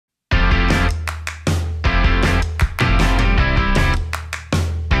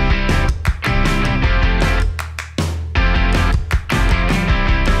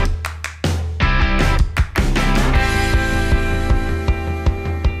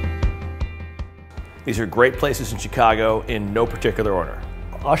These are great places in Chicago in no particular order.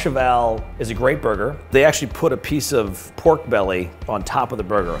 Au Cheval is a great burger. They actually put a piece of pork belly on top of the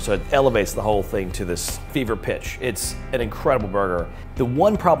burger, so it elevates the whole thing to this fever pitch. It's an incredible burger. The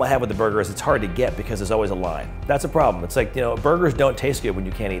one problem I have with the burger is it's hard to get because there's always a line. That's a problem. It's like, burgers don't taste good when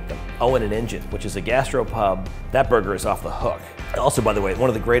you can't eat them. Owen and Injun, which is a gastro pub, that burger is off the hook. Also, by the way, one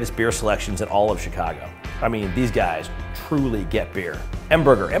of the greatest beer selections in all of Chicago. I mean, these guys truly get beer.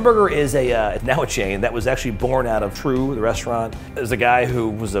 Hamburger. Hamburger is now a chain that was actually born out of True, the restaurant. There's a guy who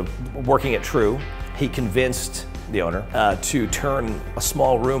was working at True. He convinced the owner to turn a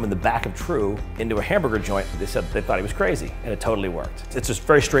small room in the back of True into a hamburger joint. They said they thought he was crazy, and it totally worked. It's just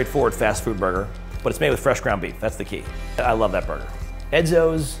very straightforward fast food burger, but it's made with fresh ground beef. That's the key. I love that burger.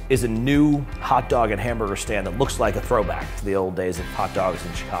 Edzo's is a new hot dog and hamburger stand that looks like a throwback to the old days of hot dogs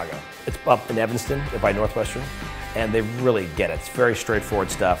in Chicago. It's up in Evanston by Northwestern, and they really get it. It's very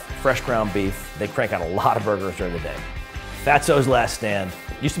straightforward stuff, fresh ground beef. They crank out a lot of burgers during the day. Fatso's Last Stand.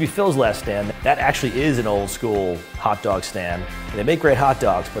 Used to be Phil's Last Stand. That actually is an old school hot dog stand. And they make great hot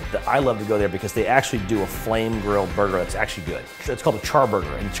dogs, but I love to go there because they actually do a flame grilled burger that's actually good. It's called a char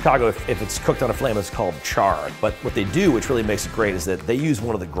burger. In Chicago, if it's cooked on a flame, it's called char. But what they do, which really makes it great, is that they use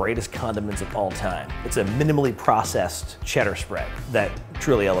one of the greatest condiments of all time. It's a minimally processed cheddar spread that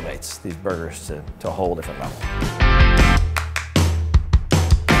truly elevates these burgers to a whole different level.